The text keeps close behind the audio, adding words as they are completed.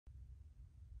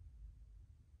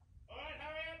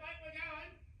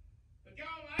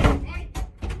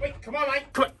Come on, mate.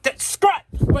 Come on. Scrap.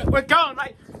 We're going,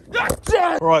 mate.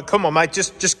 All right, come on, mate.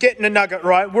 Just getting a nugget,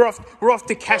 right? We're off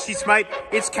to Cashies, mate.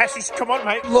 It's Cashies. Come on,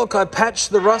 mate. Look, I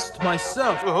patched the rust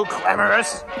myself. Oh,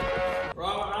 glamorous.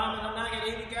 Right, I'm in a nugget.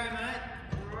 Here we go, mate.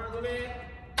 Right, look here.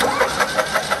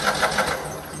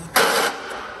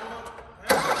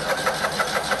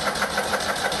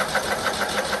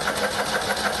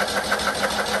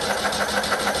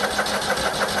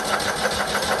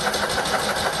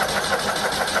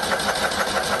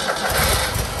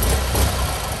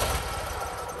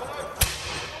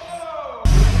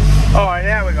 All right,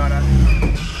 now we got it.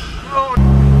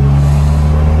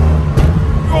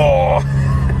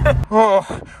 Oh,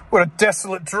 what a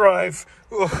desolate drive.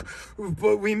 Oh,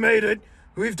 but we made it.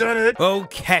 We've done it. Oh,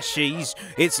 Cashies,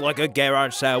 it's like a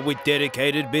garage sale with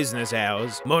dedicated business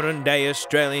hours. Modern day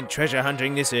Australian treasure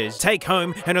hunting this is. Take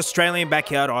home an Australian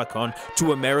backyard icon.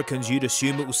 To Americans you'd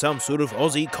assume it was some sort of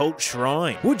Aussie cult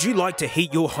shrine. Would you like to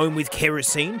heat your home with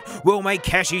kerosene? Well, mate,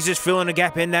 Cashies is filling a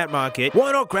gap in that market.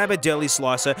 Why not grab a deli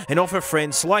slicer and offer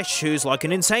friends sliced shoes like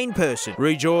an insane person?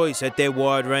 Rejoice at their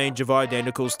wide range of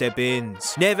identical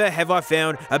step-ins. Never have I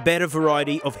found a better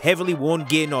variety of heavily worn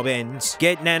gear knob ends.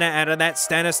 Get Nana out of that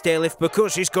Stanner stairlift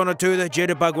because she's gonna do the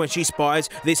jitterbug when she spies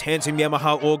this handsome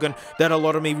Yamaha organ that a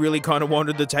lot of me really kind of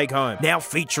wanted to take home. Now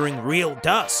featuring real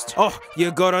dust. Oh,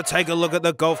 you gotta take a look at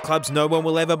the golf clubs no one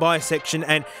will ever buy section,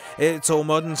 and it's all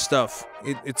modern stuff.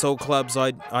 It's all clubs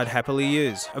I'd happily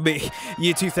use. I mean,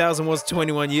 year 2000 was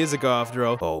 21 years ago after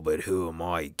all. Oh, but who am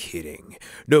I kidding?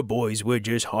 The boys were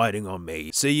just hiding on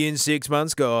me. See you in 6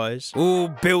 months, guys. All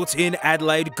built in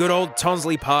Adelaide, good old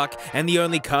Tonsley Park, and the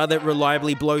only car that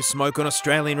reliably blows smoke on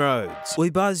Australian roads.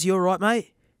 Oi, Buzz, you alright,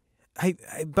 mate? Hey,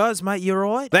 Buzz, mate, you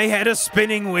alright? They had a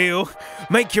spinning wheel.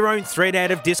 Make your own thread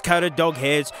out of discarded dog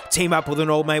hairs. Team up with an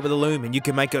old mate with a loom and you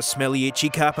can make a smelly, itchy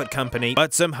carpet company.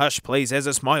 But some hush, please, as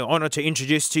it's my honour to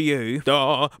introduce to you... It's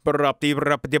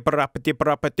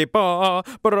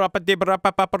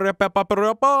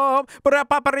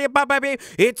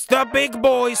the Big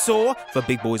Boy Saw, for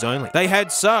big boys only. They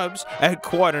had subs at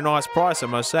quite a nice price, I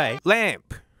must say.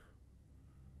 Lamp.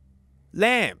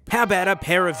 How about a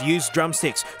pair of used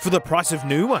drumsticks for the price of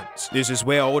new ones? This is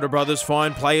where older brothers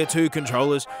find Player 2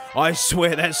 controllers. I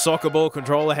swear that soccer ball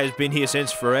controller has been here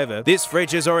since forever. This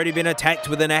fridge has already been attacked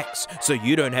with an axe, so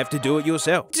you don't have to do it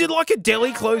yourself. Did like a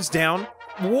deli close down?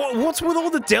 What's with all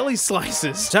the deli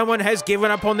slices? Someone has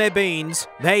given up on their beans.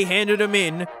 They handed them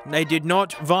in. They did not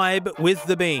vibe with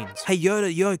the beans. Hey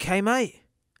Yoda, you okay, mate?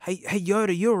 Hey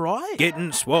Yoda, you alright?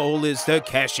 Getting swole is the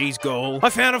Cashies goal. I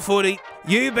found a footy.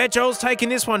 You bet Joel's taking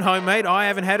this one home, mate. I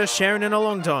haven't had a Sharon in a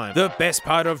long time. The best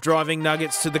part of driving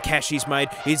nuggets to the Cashies, mate,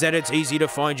 is that it's easy to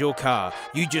find your car.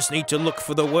 You just need to look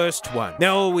for the worst one.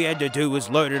 Now all we had to do was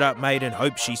load it up, mate, and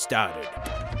hope she started.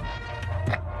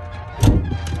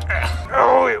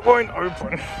 Oh, it won't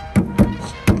open.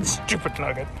 Stupid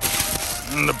nugget.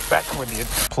 In the back with you.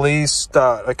 Please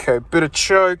start. Okay, bit of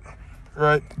choke.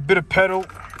 Right, bit of pedal.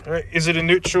 Right, is it a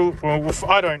neutral? Well,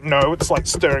 I don't know. It's like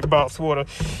stirring bath water.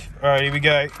 All right, here we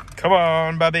go. Come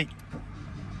on, Bubby.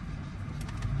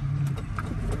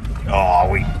 Oh,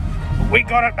 we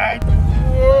got it, mate.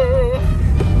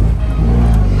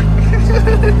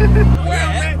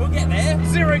 Yeah, we'll get there.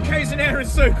 0 k's an hour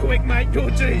is so quick, mate.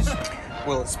 Oh, jeez.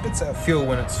 Well, it spits out fuel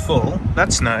when it's full.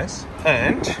 That's nice.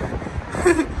 And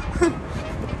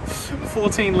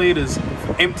 14 litres,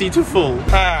 empty to full.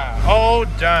 All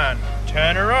done.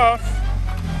 Turn her off.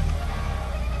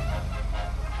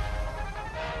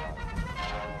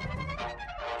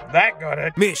 That got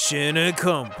it. Mission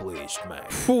accomplished, mate.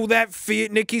 Pull that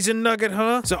Fiat Nicky's a nugget,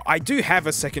 huh? So I do have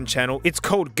a second channel. It's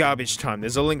called Garbage Time.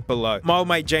 There's a link below. My old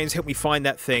mate James helped me find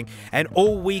that thing, and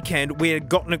all weekend we had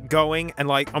gotten it going, and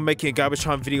like I'm making a Garbage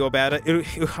Time video about it.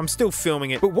 I'm still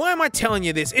filming it. But why am I telling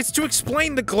you this? It's to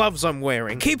explain the gloves I'm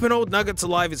wearing. Keeping old nuggets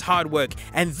alive is hard work,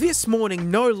 and this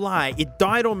morning, no lie, it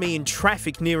died on me in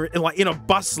traffic near, like in a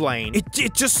bus lane.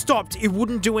 It just stopped. It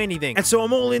wouldn't do anything, and so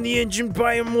I'm all in the engine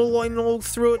bay. I'm all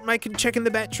through it, checking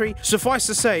the battery. Suffice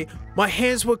to say, my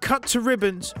hands were cut to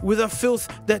ribbons with a filth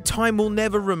that time will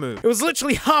never remove. It was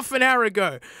literally half an hour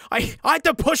ago. I had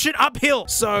to push it uphill.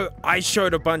 So I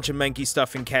showed a bunch of manky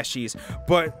stuff in Cashies,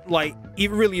 but like, it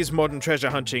really is modern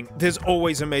treasure hunting. There's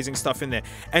always amazing stuff in there.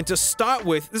 And to start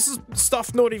with, this is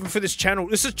stuff not even for this channel.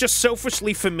 This is just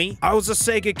selfishly for me. I was a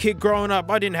Sega kid growing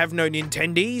up. I didn't have no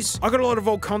Nintendos. I got a lot of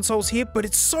old consoles here, but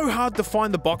it's so hard to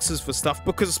find the boxes for stuff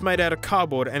because it's made out of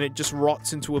cardboard and it just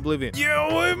rots into oblivion. Yo,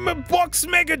 I'm a box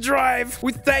Mega Drive. Drive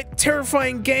with that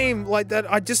terrifying game like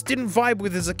that I just didn't vibe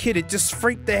with as a kid. It just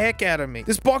freaked the heck out of me.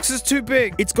 This box is too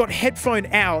big. It's got headphone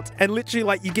out and literally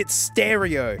like you get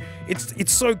stereo.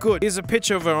 It's so good. Here's a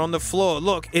picture of her on the floor.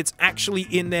 Look, it's actually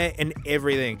in there and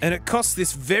everything. And it costs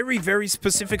this very, very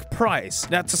specific price.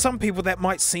 Now, to some people that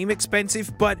might seem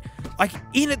expensive, but like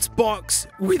in its box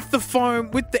with the foam,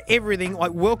 with the everything,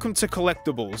 like welcome to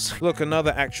collectibles. Look,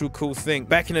 another actual cool thing.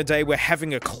 Back in the day where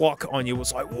having a clock on you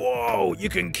was like, whoa, you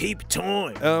can keep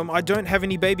time. I don't have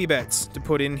any baby bats to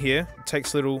put in here. It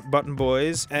takes little button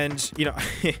boys and, you know,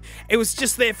 it was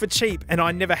just there for cheap and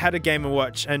I never had a Game &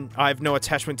 Watch and I have no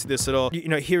attachment to this at all. You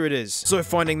know, here it is. So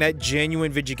finding that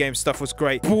genuine video game stuff was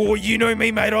great. Boy, you know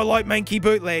me, mate. I like manky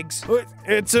bootlegs.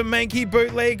 It's a manky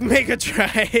bootleg Mega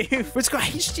Drive. It's got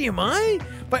HDMI,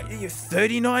 but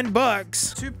 $39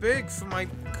 bucks. Too big for my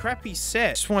crappy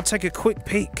set. Just want to take a quick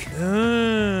peek.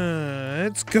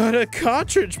 It's got a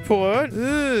cartridge port.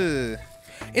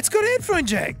 It's got a headphone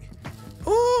jack.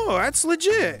 Oh, that's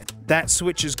legit. That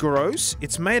Switch is gross.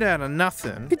 It's made out of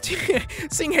nothing.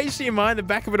 Seeing HDMI in the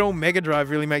back of an old Mega Drive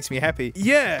really makes me happy.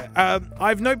 Yeah, I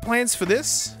have no plans for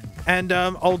this. And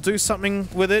I'll do something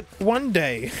with it one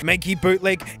day. Manky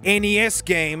bootleg NES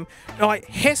game. Like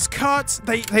Hess carts,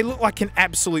 they look like an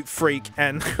absolute freak,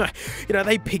 and you know,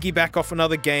 they piggyback off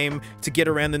another game to get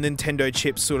around the Nintendo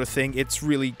chips sort of thing. It's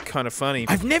really kind of funny.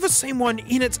 I've never seen one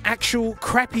in its actual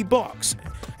crappy box.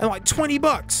 And like 20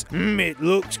 bucks. It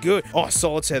looks good. Oh,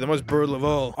 Solitaire, the most brutal of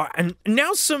all. And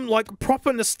now some like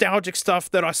proper nostalgic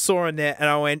stuff that I saw in there and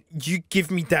I went, you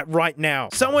give me that right now.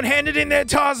 Someone handed in their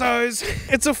Tarzos.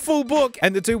 It's a full book.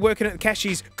 And the dude working at the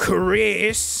Cashies,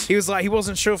 Chris, he was like, he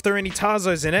wasn't sure if there were any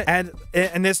Tarzos in it. And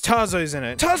there's Tarzos in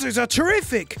it. Tarzos are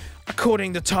terrific.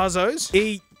 According to Tarzos,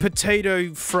 eat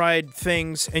potato fried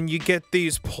things and you get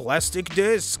these plastic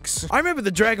discs. I remember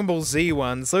the Dragon Ball Z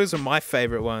ones. Those are my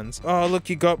favorite ones. Oh, look,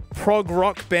 you got prog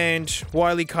rock band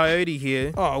Wile E. Coyote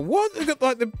here. Oh, what? They got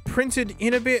like the printed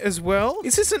in a bit as well.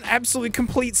 Is this an absolutely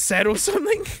complete set or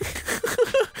something?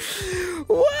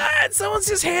 What? Someone's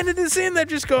just handed this in. They've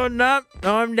just gone, nope,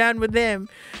 I'm done with them.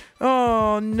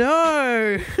 Oh,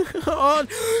 no. Oh,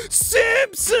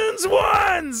 Simpsons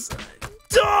ones!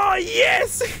 Oh,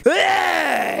 yes!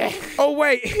 Oh,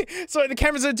 wait. Sorry, the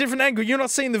camera's at a different angle. You're not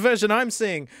seeing the version I'm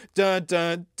seeing. Dun,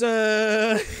 dun,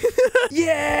 dun.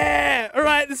 Yeah! All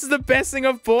right, this is the best thing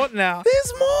I've bought now.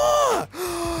 There's more!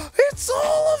 It's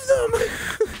all of them!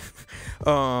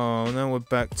 Oh, now we're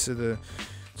back to the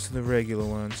regular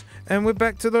ones. And we're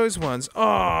back to those ones.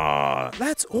 Oh,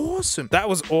 that's awesome. That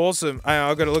was awesome.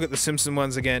 I've got to look at the Simpson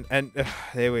ones again. And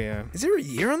there we are. Is there a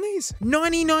year on these?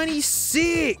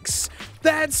 1996.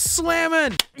 That's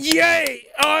slamming. Yay.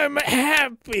 I'm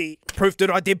happy. Proof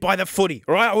that I did buy the footy.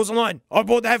 All right, I wasn't lying. I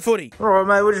bought that footy. All right,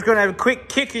 mate, we're just going to have a quick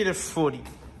kick at the footy.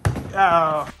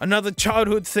 Another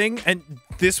childhood thing, and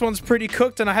this one's pretty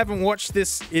cooked, and I haven't watched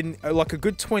this in like a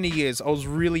good 20 years. I was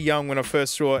really young when I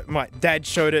first saw it. My dad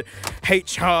showed it.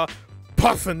 HR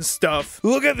puffin stuff.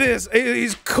 Look at this. It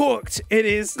is cooked. It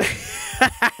is.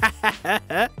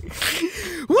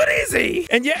 What is he?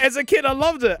 And yeah, as a kid, I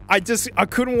loved it. I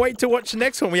couldn't wait to watch the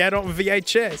next one. We had it on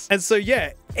VHS. And so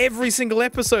yeah, every single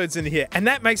episode's in here. And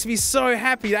that makes me so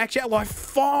happy. Actually, I like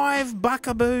 5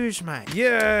 buckaboos, mate.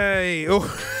 Yay.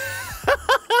 Oh.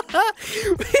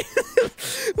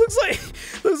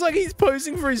 looks like he's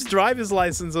posing for his driver's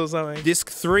license or something. Disc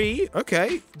 3,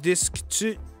 okay. Disc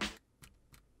 2.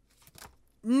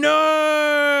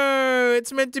 No,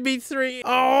 it's meant to be 3.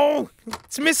 Oh,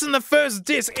 it's missing the first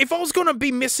disc. If I was gonna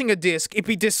be missing a disc, it'd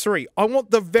be disc 3. I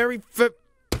want the very first.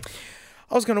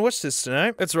 I was gonna watch this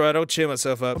tonight. That's right, I'll cheer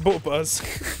myself up. I bought Buzz.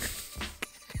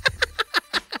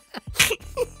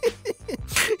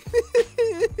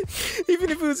 Even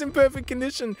if it was in perfect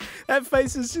condition, that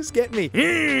face is just getting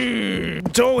me.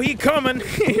 Oh, he coming.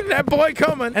 That boy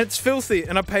coming. And it's filthy.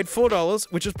 And I paid $4,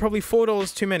 which is probably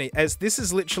 $4 too many, as this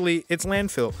is literally, it's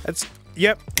landfill. It's,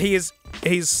 yep, he's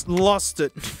lost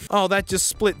it. Oh, that just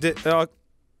split it. Oh,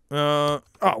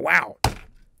 wow.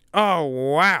 Oh,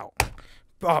 wow.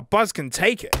 Oh, Buzz can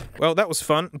take it. Well, that was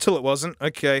fun, until it wasn't.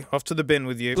 Okay, off to the bin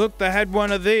with you. Look, they had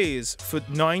one of these for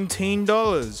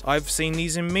 $19. I've seen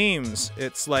these in memes.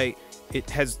 It's like,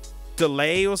 it has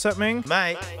delay or something.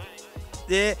 Mate,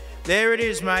 there it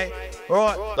is, mate.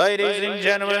 Right, ladies and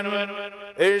gentlemen,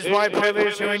 it is my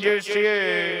privilege to introduce to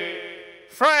you,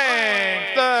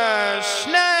 Frank the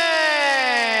Snake!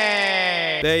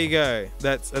 There you go.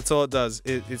 That's all it does.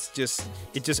 It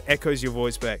just echoes your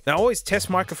voice back. Now, I always test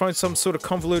microphones, some sort of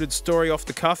convoluted story off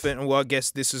the cuff, and well, I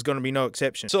guess this is going to be no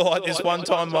exception. So like this one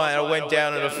time, mate, I went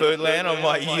down in a Foodland. I'm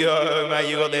like, yo, mate,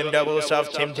 you got them double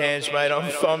stuffed Tim Tams, mate.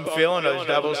 I'm feeling those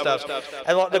double stuffs.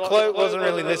 And like the clerk wasn't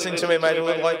really listening to me, mate. It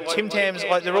was like Tim Tams,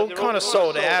 like they're all kind of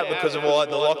sold out because of like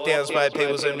the lockdowns, mate.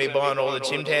 People seem to be buying all the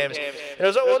Tim Tams. And I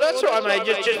was like, well, that's right, mate.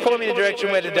 Just point me in the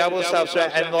direction where the double stuff's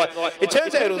at. And like, it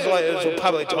turns out it was a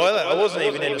public toilet. I wasn't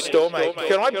even in a store, mate.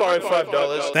 Can I borrow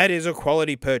 $5? That is a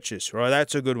quality purchase, right?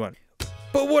 That's a good one.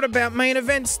 But what about main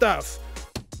event stuff?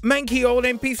 Manky old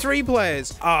MP3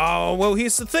 players. Oh, well,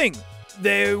 here's the thing.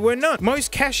 There were none.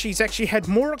 Most Cashies actually had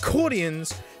more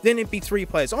accordions than MP3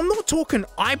 players. I'm not talking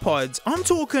iPods. I'm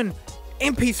talking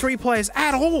MP3 players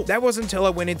at all. That wasn't until I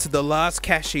went into the last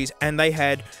Cashies and they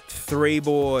had 3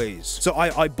 boys. So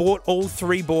I bought all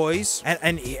 3 boys,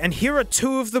 and here are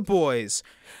 2 of the boys.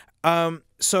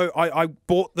 So I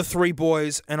bought the 3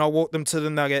 boys and I walked them to the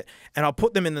Nugget and I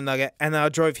put them in the Nugget and then I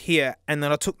drove here and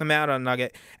then I took them out of the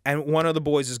Nugget and one of the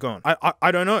boys is gone.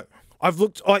 I don't know. I've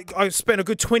looked, I've spent a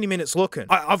good 20 minutes looking.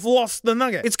 I've lost the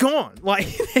Nugget. It's gone. Like,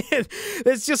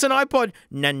 there's just an iPod.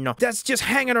 No. That's just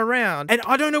hanging around and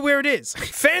I don't know where it is.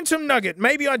 Phantom Nugget.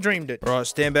 Maybe I dreamed it. Right,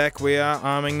 stand back. We are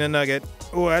arming the Nugget.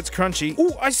 Oh, that's crunchy.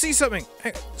 Oh, I see something.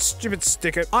 Hey, stupid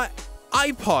sticker.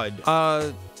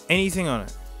 iPod. Anything on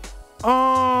it?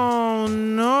 Oh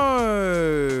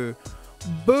no.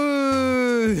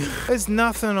 Boo. There's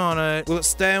nothing on it. Will it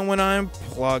stay on when I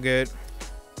unplug it?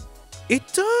 It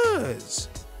does.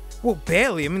 Well,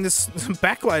 barely. I mean, this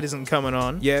backlight isn't coming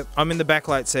on. Yeah, I'm in the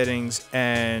backlight settings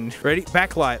and ready?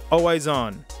 Backlight, always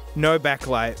on. No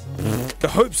backlight. The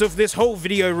hopes of this whole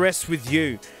video rest with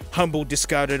you. Humble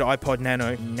discarded iPod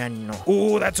Nano.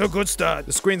 Oh, that's a good start.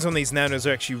 The screens on these Nanos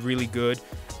are actually really good.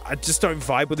 I just don't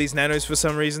vibe with these Nanos for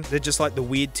some reason. They're just like the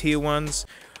weird tier ones.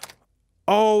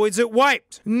 Oh, is it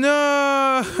wiped?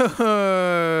 No.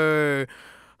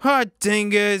 Oh,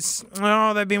 dingus.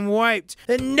 Oh, they've been wiped.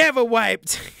 They're never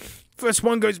wiped. First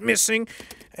one goes missing.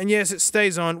 And yes, it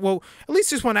stays on. Well, at least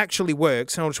this one actually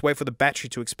works. And I'll just wait for the battery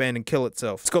to expand and kill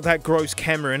itself. It's got that gross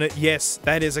camera in it. Yes,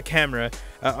 that is a camera.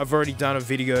 I've already done a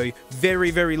video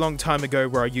very long time ago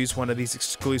where I used one of these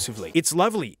exclusively. It's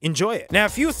lovely. Enjoy it. Now,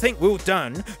 if you think we're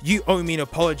done, you owe me an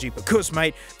apology because,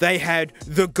 mate, they had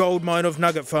the gold mine of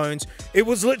Nugget phones. It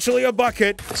was literally a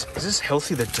bucket. Is this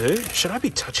healthy to do? Should I be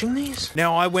touching these?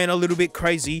 Now, I went a little bit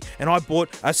crazy and I bought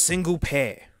a single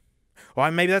pair. All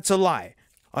right, maybe that's a lie.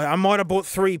 I might have bought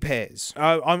 3 pairs.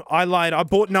 I lied. I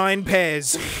bought 9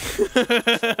 pairs.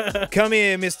 Come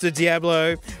here, Mr.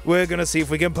 Diablo. We're gonna see if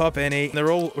we can pop any.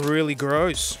 They're all really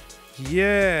gross.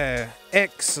 Yeah,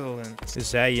 excellent. This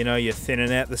is how you know you're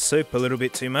thinning out the soup a little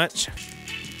bit too much.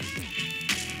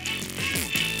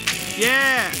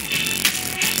 Yeah!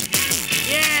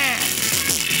 Yeah!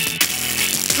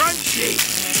 Crunchy!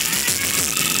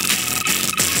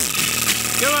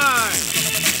 Come on!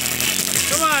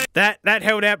 Come on. That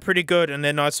held out pretty good and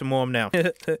they're nice and warm now.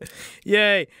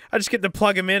 Yay. I just get to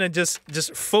plug them in and just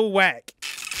full whack.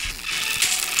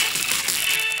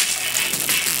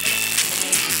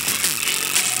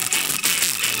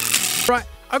 Right,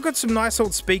 I've got some nice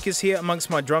old speakers here amongst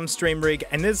my drum stream rig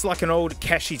and there's like an old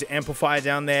Cashies amplifier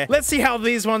down there. Let's see how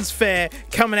these ones fare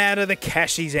coming out of the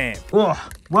Cashies amp. Oh,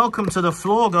 welcome to the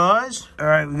floor, guys. All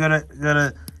right, we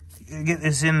gotta get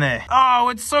this in there. Oh,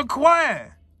 it's so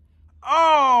quiet.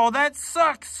 Oh, that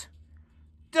sucks.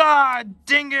 Ah,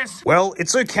 dingus. Well,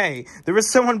 it's okay. There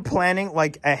is someone planning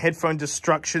like a headphone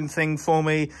destruction thing for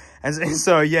me. And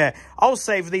so, yeah, I'll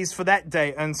save these for that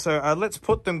day. And so let's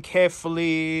put them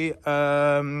carefully.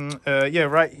 Yeah,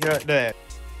 right there.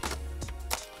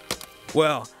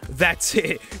 Well, that's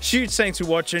it. Huge thanks for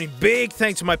watching. Big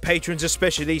thanks to my patrons,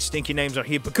 especially these stinky names are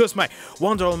here because my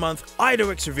 $1 a month, I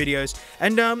do extra videos.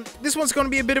 And this one's going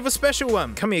to be a bit of a special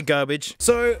one. Come here, garbage.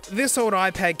 So this old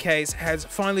iPad case has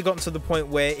finally gotten to the point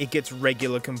where it gets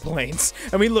regular complaints.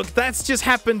 I mean, look, that's just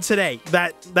happened today.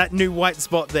 That new white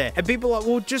spot there. And people are like,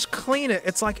 well, just clean it.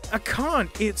 It's like, I can't.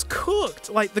 It's cooked.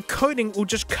 Like, the coating will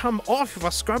just come off if I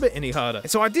scrub it any harder.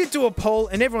 So I did do a poll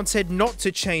and everyone said not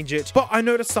to change it. But I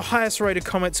noticed the highest rated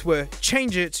comments were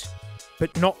change it,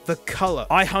 but not the color.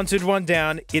 I hunted one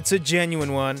down. It's a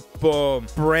genuine one. Boom.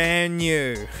 Brand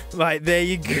new. Like, there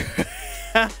you go.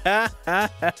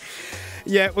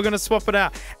 Yeah, we're gonna swap it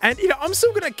out. And, you know, I'm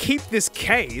still gonna keep this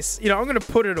case. You know, I'm gonna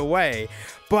put it away.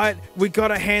 But we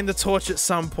gotta hand the torch at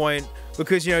some point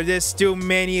because, you know, there's still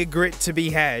many a grit to be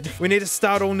had. We need to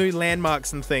start all new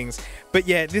landmarks and things. But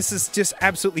yeah, this is just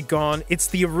absolutely gone. It's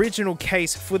the original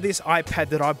case for this iPad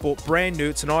that I bought brand new.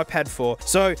 It's an iPad 4.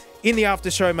 So in the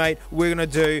after show, mate, we're going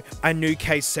to do a new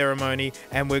case ceremony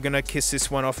and we're going to kiss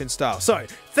this one off in style. So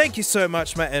thank you so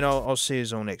much, mate, and I'll see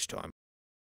you all next time.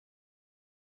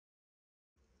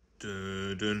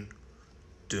 Dun,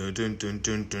 dun, dun, dun,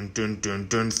 dun, dun, dun, dun,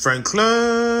 dun.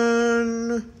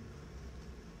 Franklin,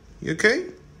 you okay?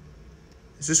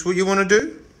 Is this what you want to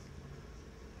do?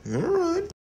 All right.